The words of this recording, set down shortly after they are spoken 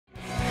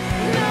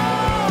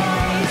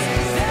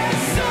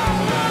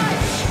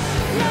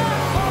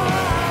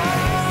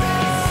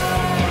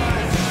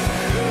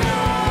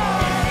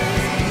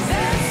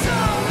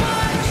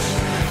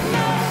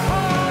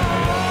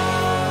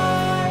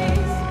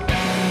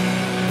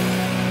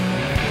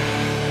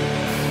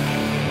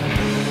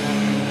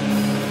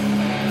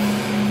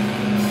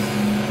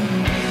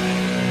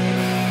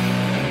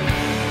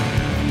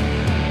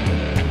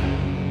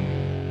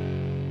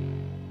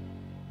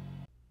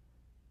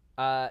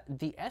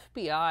the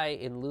FBI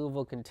in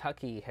Louisville,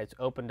 Kentucky has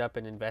opened up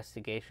an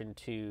investigation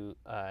to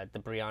the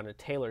Breonna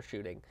Taylor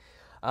shooting.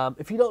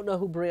 If you don't know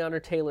who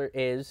Breonna Taylor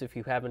is, if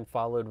you haven't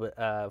followed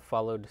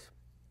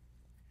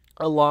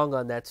along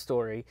on that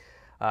story,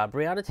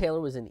 Breonna Taylor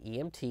was an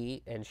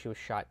EMT and she was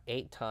shot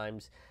 8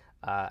 times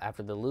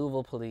after the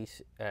Louisville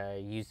police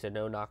used a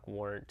no-knock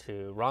warrant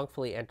to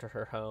wrongfully enter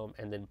her home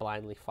and then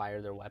blindly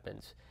fire their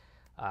weapons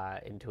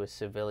into a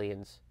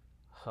civilian's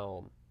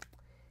home.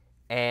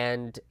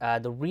 And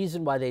the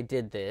reason why they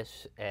did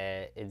this,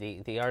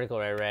 the article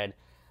I read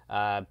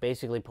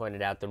basically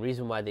pointed out the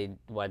reason why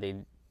they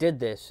did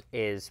this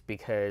is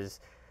because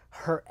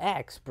her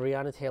ex,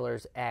 Breonna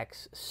Taylor's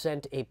ex,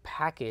 sent a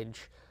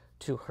package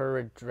to her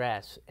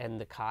address, and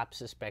the cops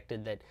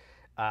suspected that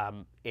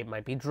it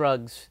might be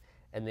drugs,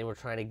 and they were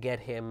trying to get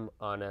him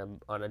on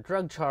a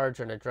drug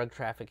charge, on a drug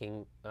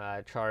trafficking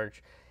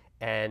charge,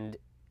 and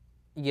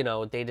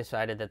they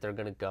decided that they're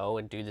gonna go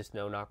and do this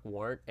no-knock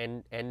warrant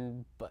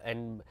and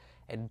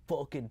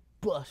fucking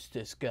bust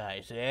this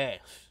guy's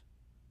ass.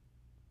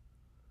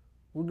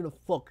 We're gonna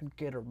fucking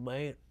get her,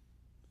 man.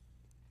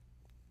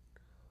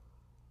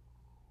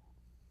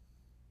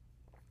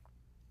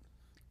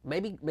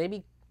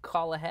 Maybe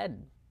call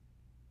ahead.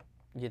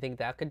 You think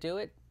that could do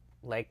it?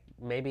 Like,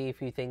 maybe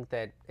if you think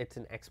that it's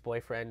an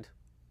ex-boyfriend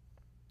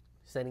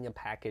sending a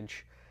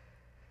package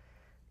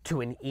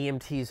to an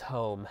EMT's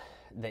home,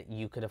 that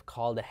you could have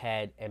called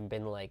ahead and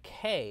been like,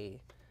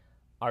 hey,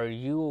 are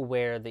you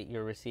aware that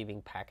you're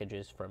receiving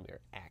packages from your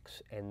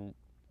ex? And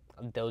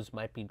those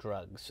might be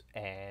drugs,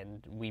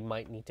 and we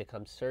might need to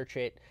come search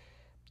it.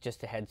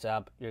 Just a heads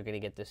up, you're going to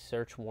get this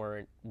search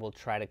warrant. We'll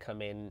try to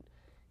come in,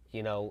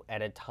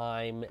 at a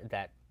time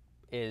that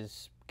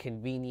is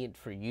convenient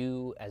for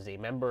you as a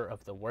member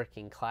of the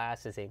working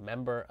class, as a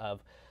member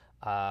of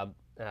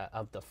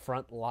the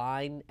front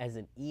line, as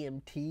an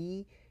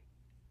EMT.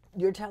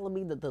 You're telling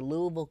me that the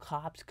Louisville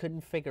cops couldn't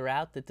figure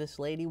out that this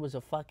lady was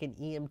a fucking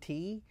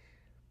EMT?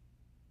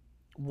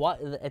 What,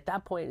 at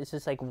that point, it's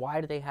just like, why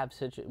do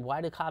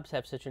cops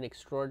have such an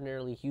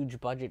extraordinarily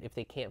huge budget if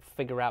they can't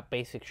figure out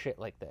basic shit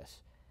like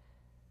this?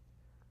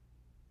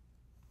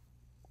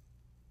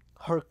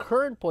 Her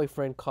current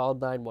boyfriend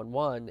called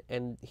 911,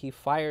 and he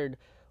fired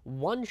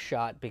one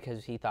shot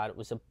because he thought it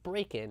was a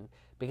break-in,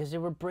 because they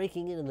were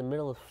breaking in the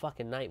middle of the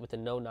fucking night with a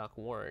no-knock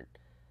warrant.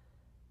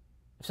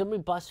 If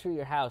somebody busts through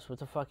your house, what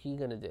the fuck are you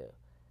gonna do?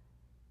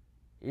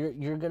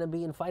 You're gonna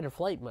be in fight or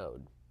flight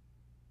mode.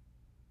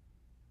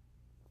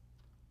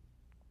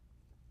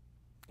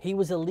 He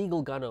was a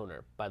legal gun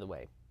owner, by the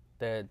way.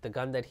 The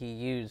gun that he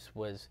used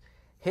was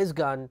his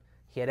gun.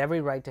 He had every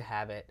right to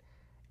have it,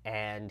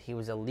 and he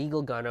was a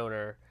legal gun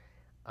owner.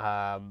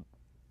 And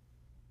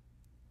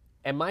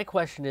my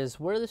question is,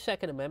 where are the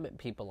Second Amendment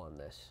people on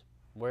this?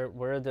 Where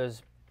are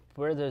those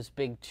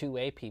big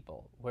 2A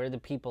people? Where are the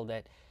people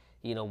that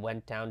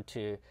went down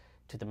to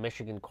the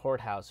Michigan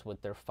courthouse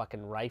with their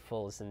fucking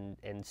rifles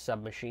and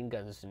submachine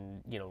guns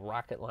and,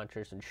 rocket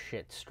launchers and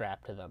shit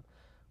strapped to them?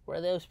 Where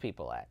are those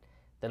people at?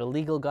 That a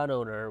legal gun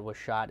owner was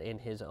shot in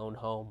his own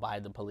home by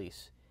the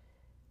police.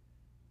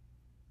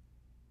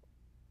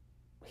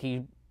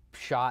 He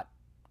shot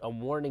a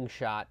warning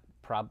shot.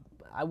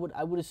 I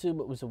would assume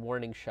it was a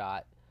warning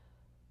shot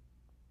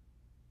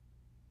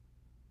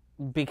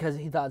because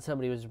he thought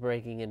somebody was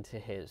breaking into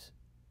his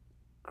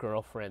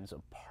girlfriend's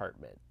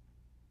apartment,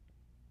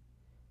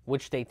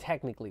 which they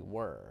technically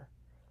were.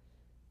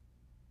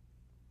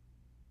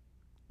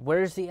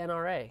 Where's the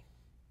NRA?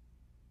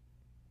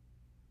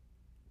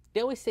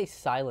 They always stay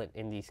silent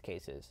in these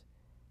cases.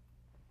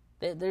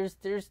 There's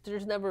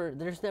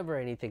never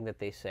anything that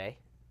they say.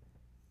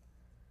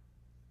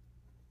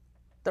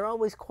 They're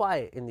always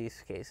quiet in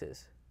these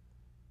cases.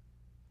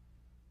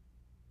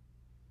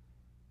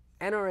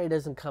 NRA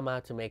doesn't come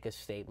out to make a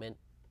statement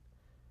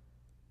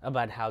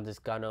about how this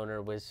gun owner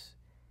was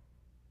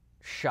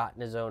shot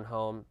in his own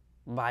home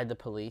by the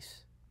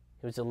police.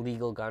 He was a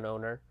legal gun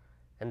owner,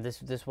 and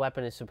this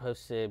weapon is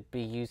supposed to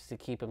be used to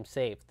keep him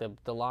safe.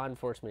 The law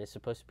enforcement is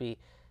supposed to be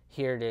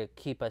here to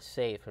keep us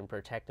safe and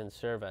protect and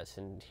serve us,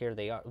 and here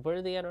they are. Where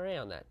are the NRA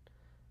on that?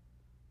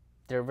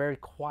 They're very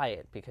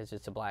quiet because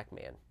it's a black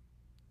man.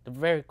 They're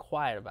very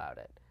quiet about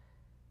it.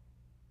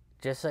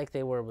 Just like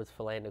they were with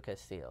Philando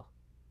Castile.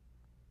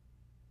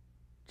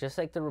 Just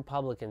like the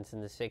Republicans in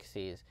the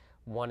 60s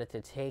wanted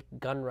to take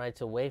gun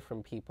rights away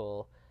from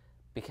people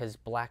because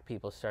black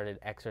people started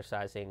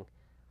exercising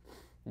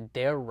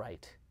their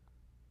right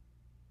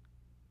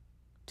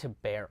to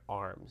bear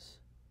arms.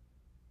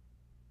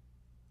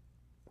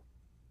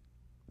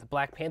 The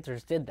Black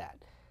Panthers did that.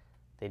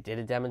 They did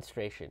a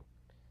demonstration.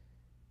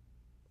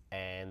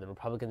 And the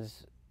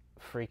Republicans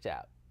freaked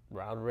out.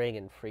 Ronald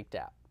Reagan freaked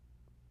out.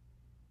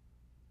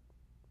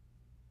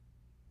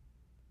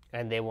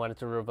 And they wanted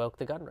to revoke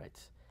the gun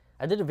rights.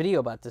 I did a video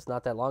about this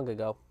not that long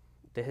ago.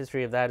 The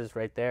history of that is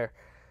right there.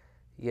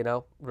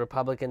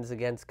 Republicans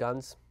against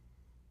guns.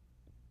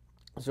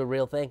 It's a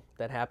real thing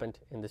that happened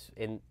in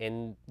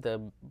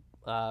the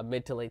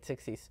mid to late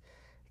 60s.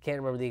 I can't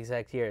remember the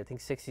exact year. I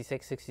think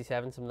 66,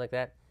 67, something like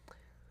that.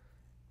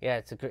 Yeah,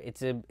 it's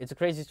a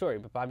crazy story.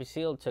 But Bobby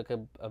Seale took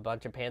a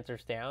bunch of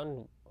Panthers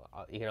down,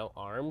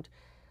 armed,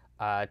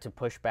 to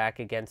push back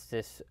against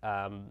this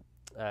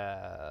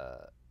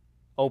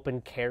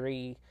open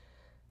carry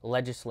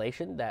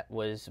legislation that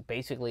was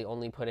basically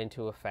only put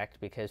into effect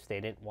because they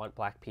didn't want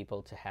black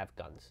people to have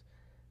guns.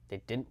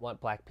 They didn't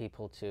want black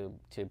people to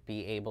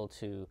be able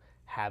to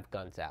have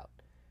guns out.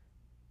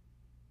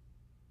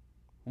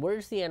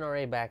 Where's the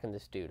NRA backing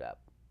this dude up?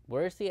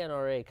 Where's the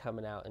NRA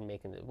coming out and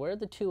making it? Where are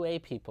the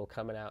 2A people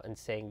coming out and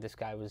saying this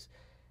guy was,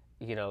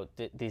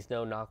 these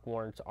no-knock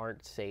warrants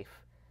aren't safe?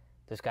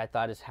 This guy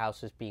thought his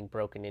house was being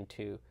broken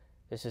into.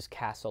 This is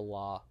castle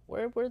law.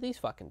 Where are these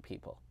fucking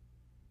people?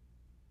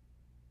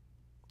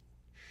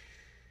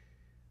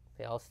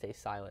 They all stay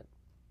silent.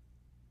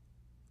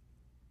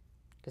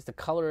 Because the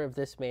color of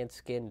this man's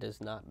skin does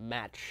not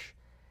match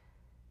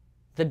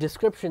the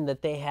description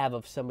that they have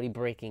of somebody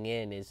breaking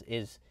in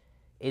is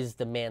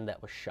the man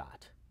that was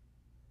shot.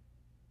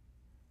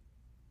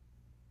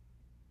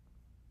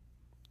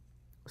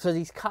 So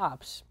these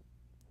cops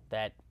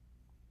that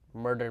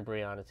murdered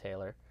Breonna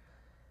Taylor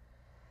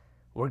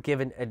were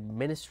given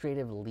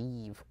administrative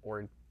leave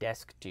or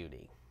desk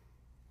duty.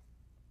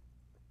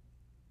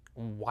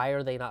 Why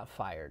are they not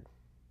fired?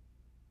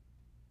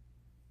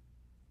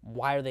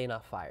 Why are they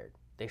not fired?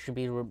 They should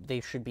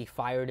be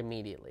fired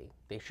immediately.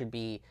 They should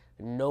be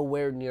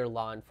nowhere near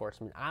law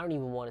enforcement. I don't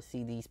even want to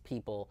see these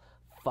people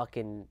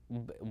fucking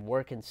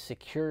working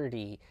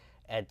security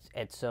at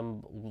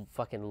some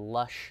fucking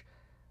lush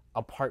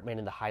apartment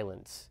in the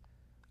Highlands.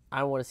 I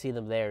don't want to see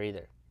them there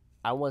either.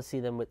 I don't want to see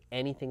them with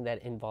anything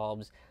that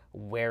involves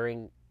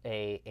wearing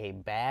a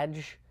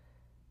badge.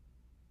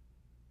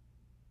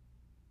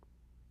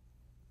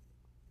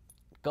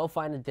 Go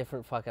find a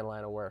different fucking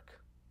line of work,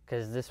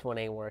 because this one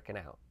ain't working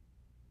out.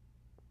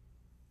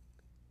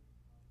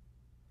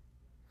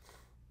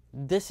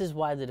 This is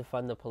why the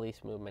Defund the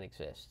Police movement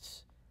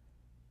exists.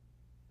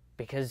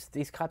 Because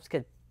these cops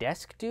get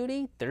desk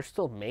duty? They're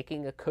still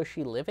making a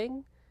cushy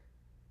living?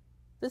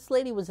 This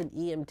lady was an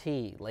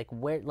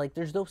EMT.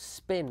 There's no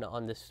spin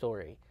on this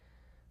story.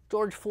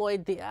 George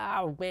Floyd,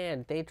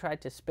 they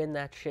tried to spin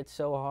that shit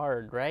so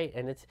hard, right?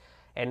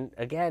 And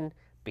again,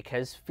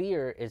 because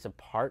fear is a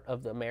part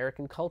of the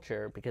American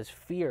culture, because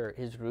fear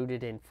is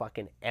rooted in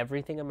fucking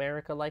everything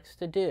America likes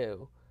to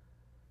do,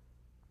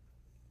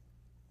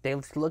 they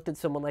looked at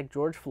someone like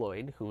George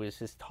Floyd, who is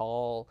this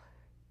tall,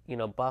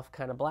 buff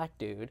kind of black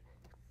dude,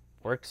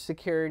 worked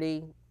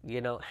security,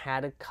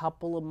 had a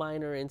couple of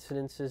minor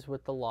incidences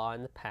with the law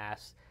in the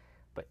past,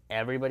 but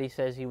everybody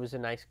says he was a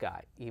nice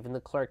guy. Even the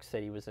clerk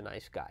said he was a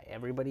nice guy.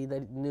 Everybody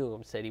that knew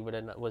him said he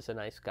was a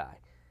nice guy.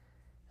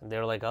 And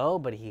they're like, oh,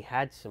 but he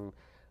had some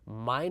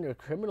minor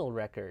criminal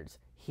records.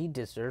 He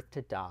deserved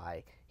to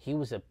die. He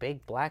was a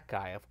big black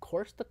guy. Of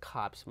course the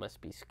cops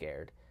must be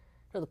scared.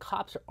 The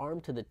cops are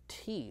armed to the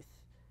teeth.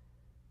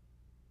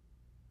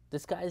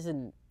 This guy's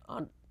an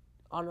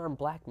unarmed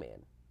black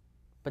man.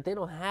 But they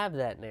don't have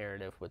that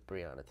narrative with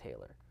Breonna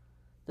Taylor.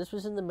 This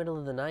was in the middle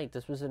of the night.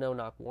 This was a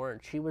no-knock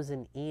warrant. She was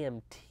an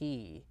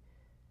EMT.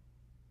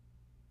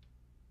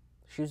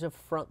 She was a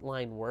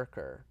frontline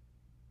worker.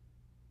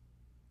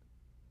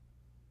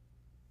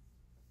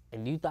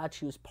 And you thought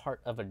she was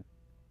part of a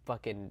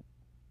fucking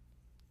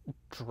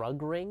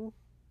drug ring?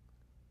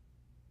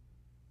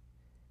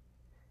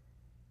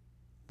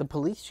 The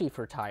police chief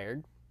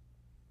retired.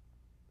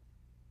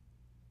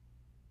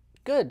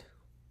 Good.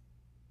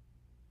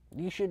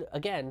 You should,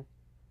 again,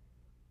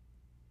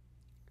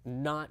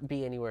 not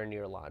be anywhere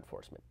near law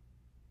enforcement.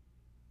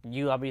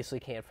 You obviously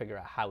can't figure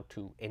out how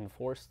to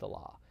enforce the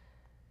law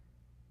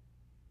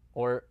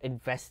or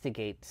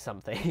investigate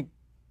something.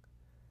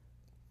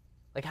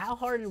 Like, how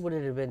hard would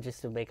it have been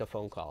just to make a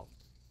phone call?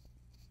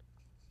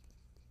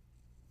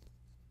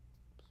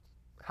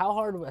 How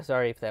hard,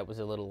 sorry if that was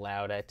a little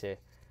loud, I had to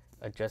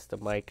adjust the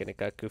mic and it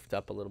got goofed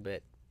up a little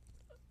bit.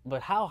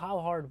 But how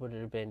hard would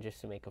it have been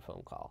just to make a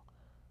phone call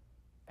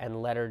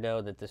and let her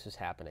know that this is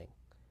happening?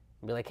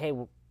 And be like, hey,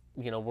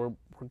 we're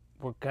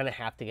going to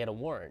have to get a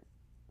warrant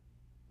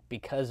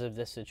because of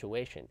this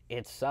situation.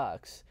 It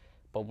sucks,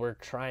 but we're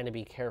trying to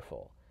be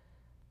careful.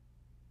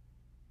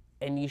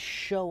 And you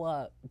show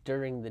up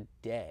during the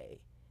day.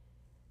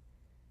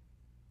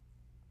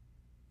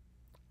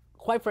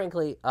 Quite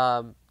frankly,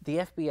 the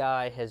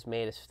FBI has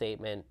made a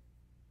statement,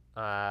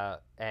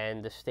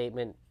 and the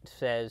statement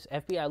says,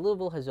 FBI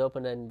Louisville has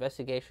opened an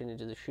investigation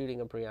into the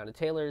shooting of Breonna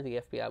Taylor.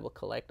 The FBI will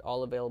collect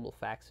all available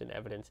facts and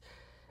evidence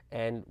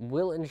and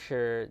will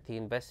ensure the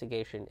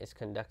investigation is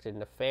conducted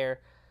in a fair,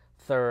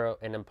 thorough,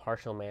 and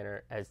impartial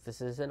manner. As this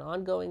is an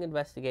ongoing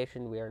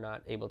investigation, we are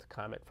not able to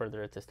comment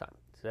further at this time.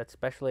 So that's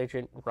Special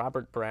Agent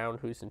Robert Brown,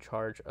 who's in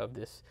charge of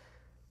this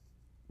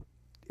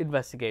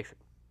investigation.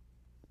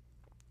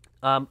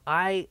 I'm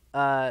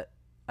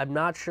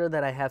not sure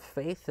that I have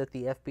faith that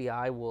the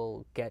FBI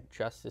will get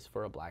justice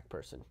for a black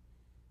person.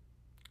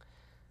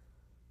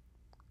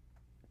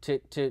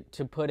 To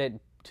put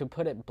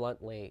it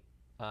bluntly,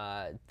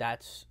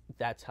 that's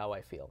how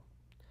I feel.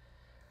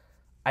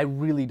 I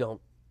really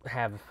don't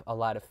have a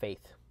lot of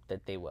faith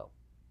that they will.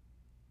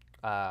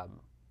 Um,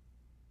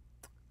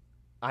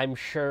 I'm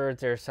sure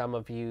there's some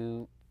of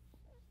you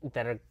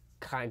that are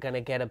kind of going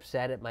to get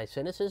upset at my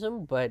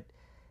cynicism, but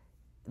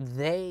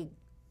the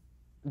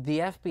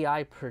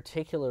FBI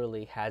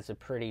particularly has a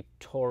pretty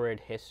torrid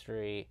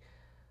history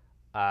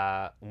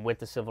with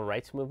the civil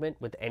rights movement,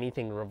 with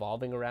anything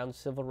revolving around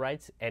civil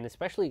rights, and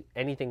especially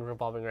anything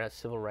revolving around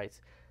civil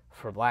rights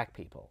for black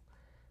people.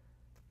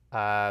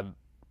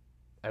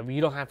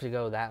 You don't have to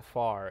go that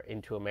far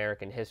into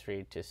American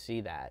history to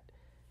see that.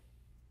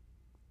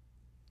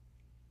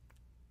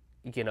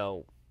 You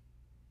know,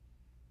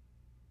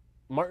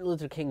 Martin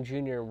Luther King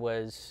Jr.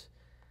 was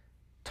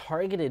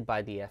targeted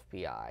by the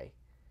FBI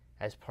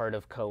as part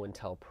of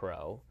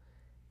COINTELPRO,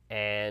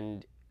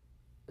 and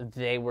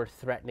they were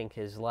threatening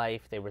his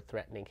life, they were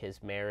threatening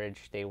his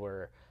marriage, they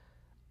were,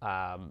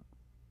 and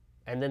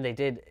then they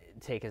did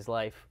take his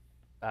life.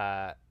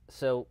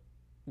 So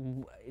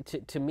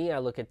to me, I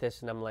look at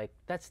this and I'm like,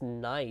 that's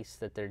nice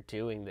that they're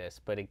doing this,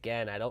 but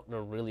again, I don't know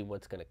really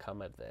what's going to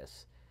come of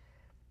this.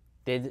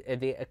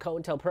 The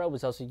COINTELPRO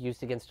was also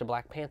used against the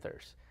Black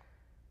Panthers.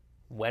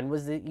 When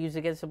was it used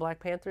against the Black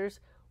Panthers?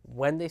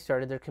 When they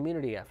started their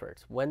community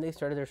efforts, when they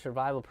started their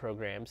survival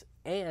programs,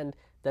 and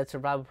that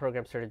survival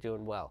program started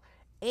doing well.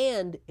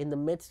 And in the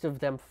midst of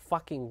them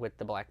fucking with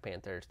the Black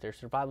Panthers, their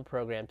survival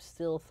program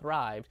still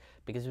thrived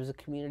because it was a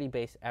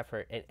community-based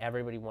effort and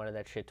everybody wanted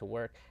that shit to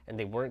work, and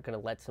they weren't going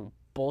to let some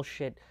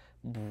bullshit,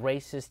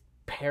 racist,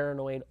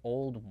 paranoid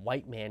old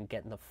white man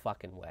get in the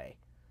fucking way.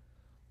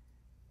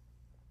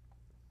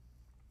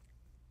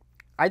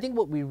 I think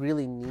what we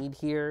really need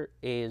here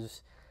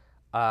is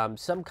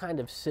some kind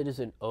of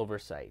citizen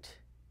oversight.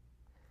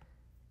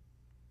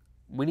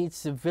 We need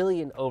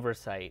civilian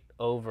oversight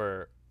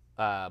over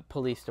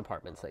police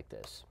departments like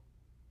this.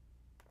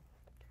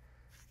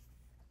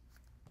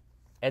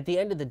 At the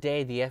end of the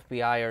day, the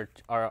FBI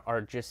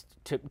are just,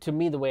 to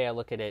me, the way I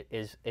look at it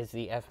is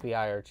the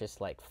FBI are just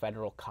like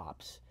federal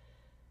cops.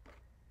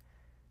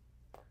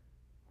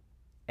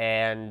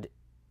 And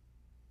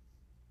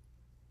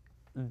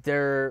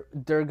they're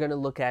going to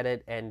look at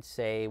it and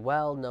say,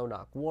 well, no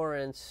knock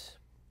warrants.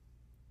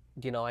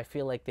 You know, I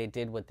feel like they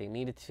did what they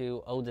needed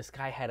to. Oh, this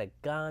guy had a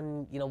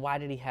gun. You know, why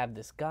did he have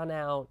this gun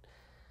out?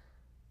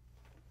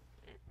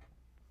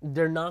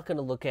 They're not going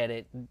to look at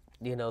it,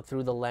 you know,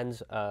 through the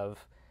lens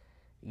of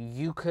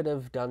you could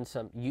have done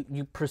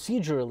you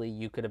procedurally,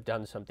 you could have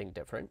done something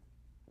different.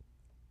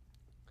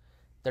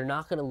 They're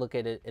not going to look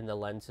at it in the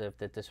lens of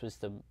that this was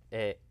the,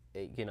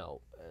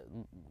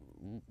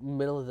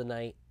 middle of the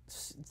night.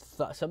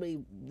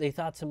 They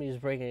thought somebody was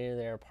breaking into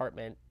their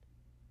apartment.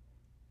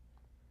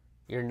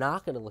 You're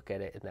not going to look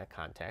at it in that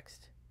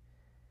context.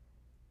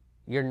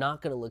 You're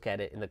not going to look at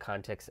it in the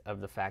context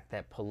of the fact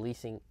that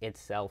policing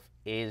itself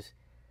is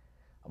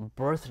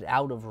birthed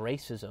out of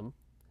racism,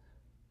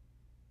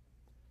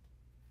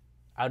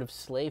 out of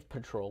slave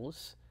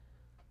patrols,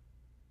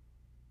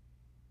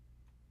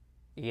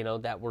 you know,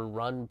 that were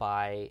run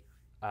by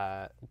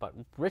but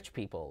rich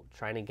people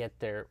trying to get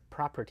their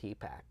property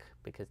back,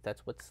 because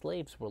that's what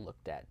slaves were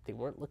looked at. They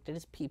weren't looked at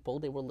as people,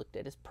 they were looked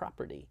at as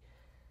property.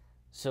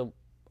 So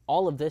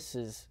all of this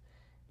is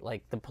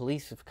like the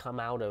police have come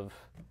out of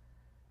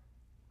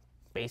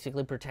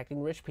basically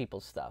protecting rich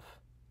people's stuff.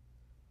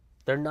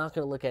 They're not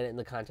going to look at it in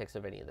the context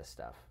of any of this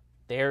stuff.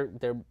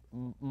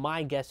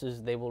 My guess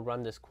is they will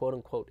run this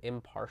quote-unquote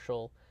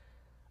impartial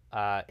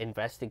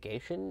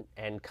investigation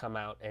and come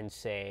out and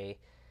say,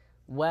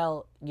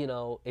 well, you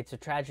know, it's a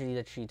tragedy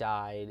that she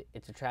died.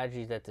 It's a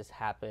tragedy that this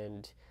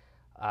happened.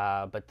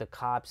 But the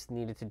cops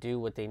needed to do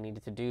what they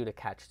needed to do to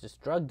catch this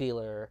drug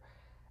dealer,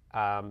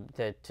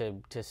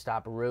 to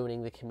stop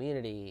ruining the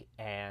community.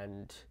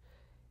 And,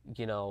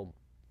 you know,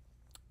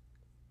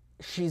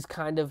 she's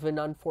kind of an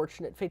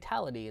unfortunate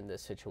fatality in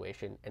this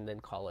situation, and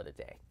then call it a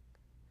day.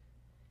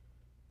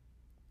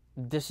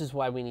 This is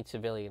why we need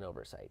civilian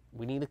oversight.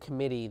 We need a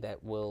committee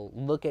that will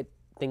look at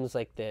things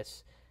like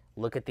this,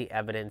 look at the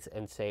evidence,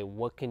 and say,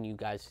 what can you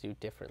guys do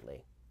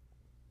differently?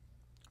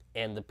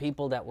 And the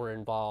people that were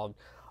involved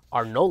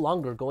are no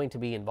longer going to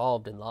be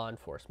involved in law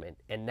enforcement.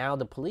 And now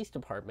the police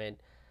department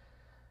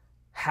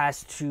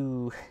has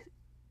to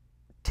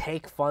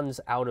take funds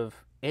out of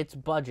its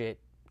budget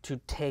to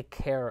take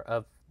care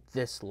of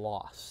this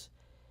loss.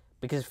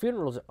 Because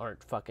funerals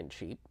aren't fucking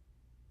cheap.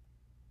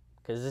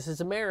 Because this is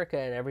America,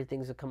 and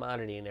everything's a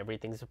commodity, and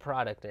everything's a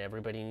product, and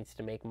everybody needs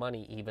to make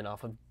money even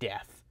off of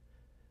death.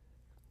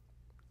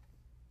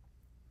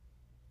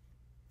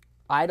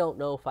 I don't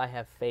know if I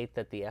have faith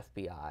that the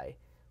FBI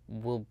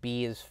will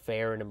be as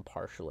fair and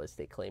impartial as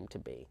they claim to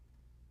be.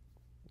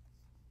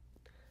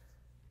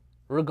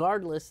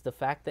 Regardless, the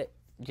fact that,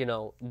 you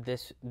know,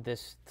 this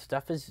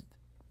stuff is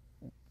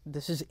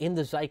in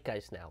the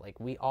zeitgeist now. Like,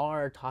 we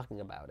are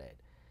talking about it.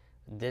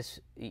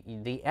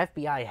 The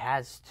FBI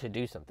has to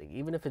do something,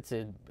 even if it's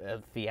a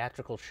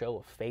theatrical show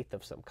of faith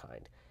of some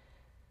kind.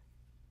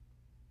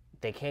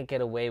 They can't get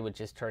away with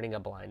just turning a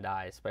blind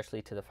eye,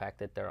 especially to the fact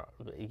that there are,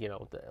 you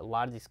know, a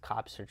lot of these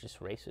cops are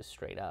just racist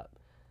straight up.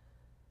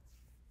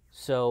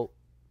 So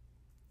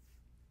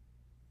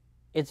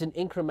It's an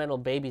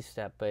incremental baby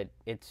step, but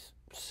it's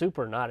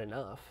super not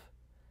enough.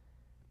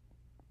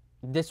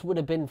 This would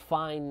have been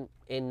fine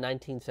in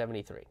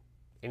 1973.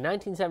 In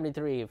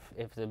 1973,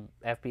 if the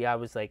FBI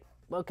was like,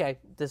 okay,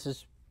 this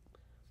is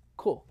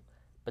cool,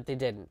 but they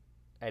didn't.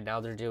 And now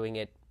they're doing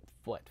it,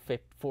 what,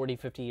 40,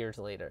 50 years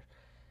later.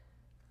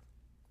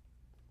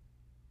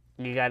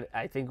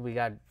 I think we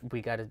got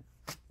to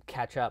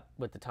catch up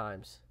with the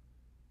times.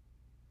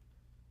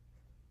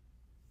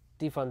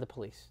 Defund the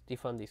police.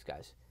 Defund these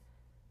guys.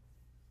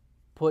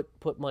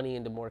 Put money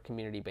into more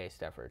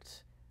community-based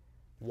efforts.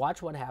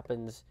 Watch what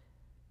happens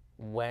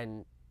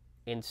when,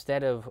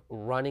 instead of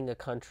running a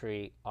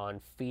country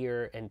on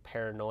fear and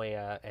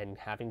paranoia and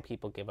having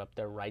people give up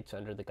their rights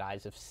under the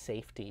guise of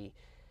safety,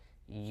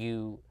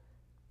 you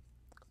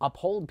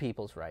uphold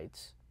people's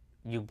rights.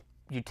 You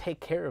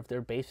take care of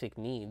their basic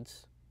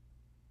needs,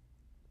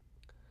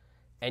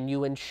 and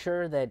you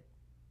ensure that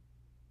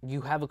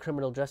you have a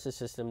criminal justice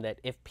system that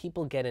if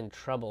people get in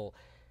trouble,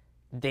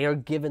 they are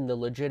given the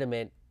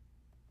legitimate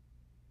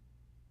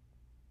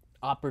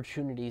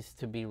opportunities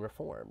to be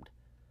reformed,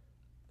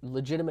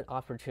 legitimate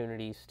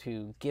opportunities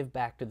to give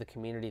back to the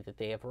community that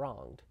they have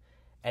wronged,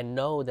 and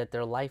know that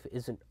their life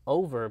isn't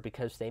over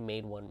because they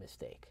made one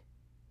mistake.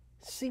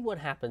 See what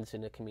happens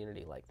in a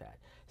community like that.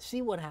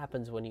 See what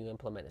happens when you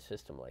implement a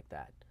system like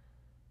that.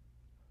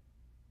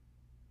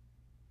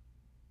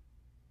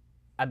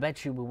 I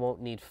bet you we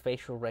won't need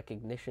facial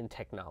recognition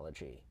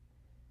technology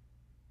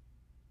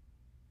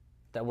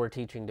that we're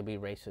teaching to be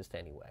racist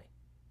anyway.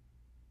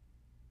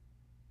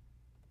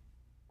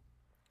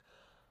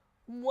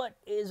 What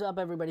is up,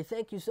 everybody?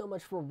 Thank you so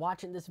much for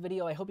watching this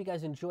video. I hope you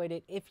guys enjoyed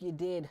it. If you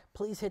did,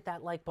 please hit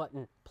that like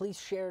button. Please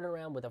share it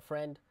around with a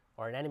friend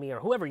or an enemy or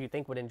whoever you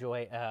think would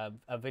enjoy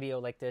a video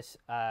like this.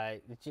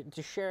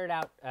 Just share it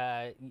out.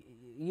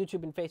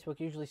 YouTube and Facebook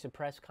usually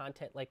suppress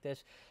content like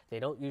this. They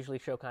don't usually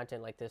show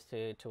content like this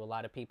to a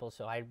lot of people,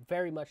 so I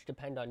very much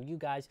depend on you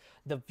guys,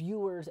 the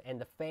viewers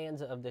and the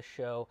fans of the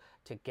show,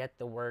 to get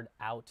the word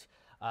out.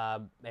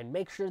 And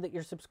make sure that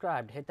you're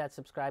subscribed. Hit that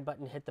subscribe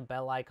button, hit the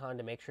bell icon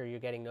to make sure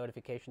you're getting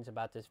notifications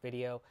about this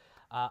video.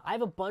 I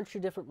have a bunch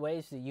of different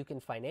ways that you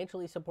can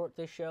financially support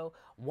this show.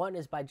 One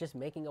is by just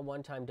making a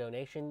one-time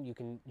donation. You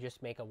can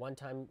just make a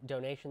one-time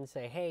donation,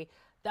 say, hey,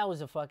 that was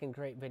a fucking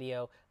great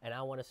video, and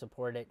I want to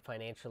support it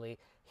financially.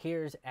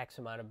 Here's X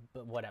amount of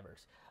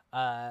whatevers.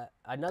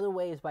 Another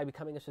way is by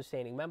becoming a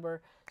sustaining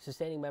member.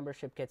 Sustaining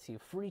membership gets you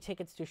free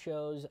tickets to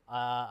shows,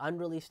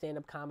 unreleased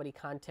stand-up comedy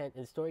content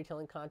and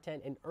storytelling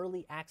content, and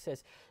early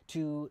access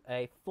to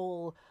a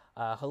full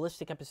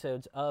holistic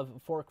episodes of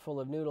Fork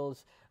Full of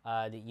Noodles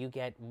that you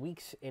get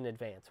weeks in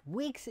advance.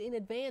 Weeks in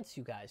advance,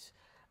 you guys.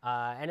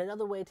 And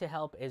another way to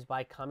help is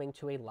by coming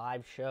to a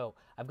live show.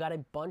 I've got a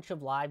bunch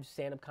of live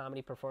stand-up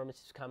comedy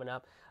performances coming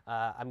up.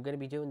 I'm going to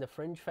be doing the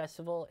Fringe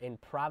Festival in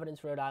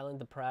Providence, Rhode Island,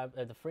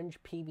 the Fringe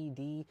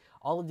PVD.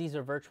 All of these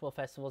are virtual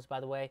festivals, by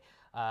the way.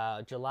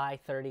 July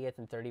 30th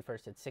and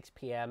 31st at 6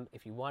 p.m.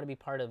 If you want to be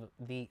part of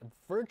the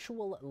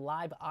virtual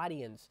live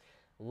audience,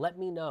 let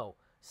me know.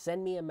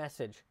 Send me a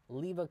message.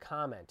 Leave a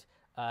comment.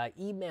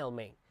 Email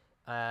me.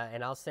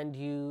 And I'll send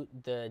you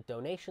the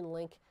donation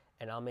link,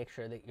 and I'll make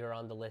sure that you're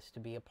on the list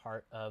to be a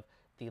part of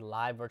the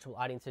live virtual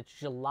audience. It's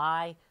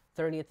July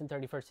 30th and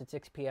 31st at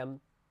 6 p.m.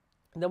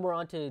 And then we're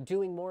on to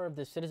doing more of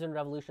the Citizen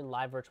Revolution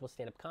live virtual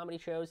stand-up comedy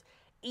shows.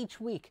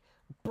 Each week,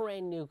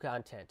 brand new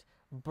content,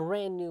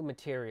 brand new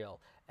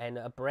material, and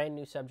a brand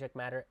new subject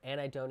matter.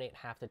 And I donate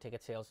half the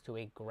ticket sales to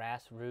a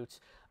grassroots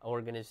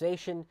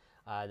organization.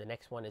 The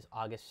next one is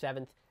August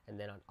 7th, and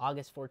then on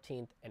August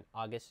 14th and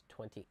August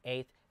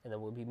 28th. And then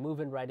we'll be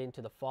moving right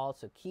into the fall,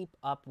 so keep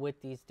up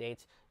with these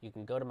dates. You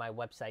can go to my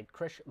website,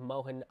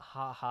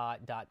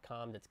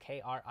 krishmohanhaha.com. That's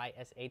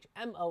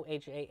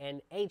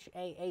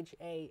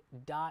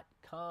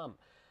KRISHMOHANHAHA.com.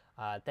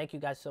 Thank you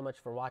guys so much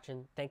for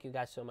watching. Thank you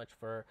guys so much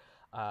for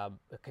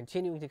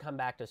continuing to come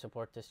back to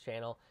support this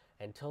channel.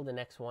 Until the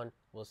next one,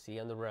 we'll see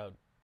you on the road.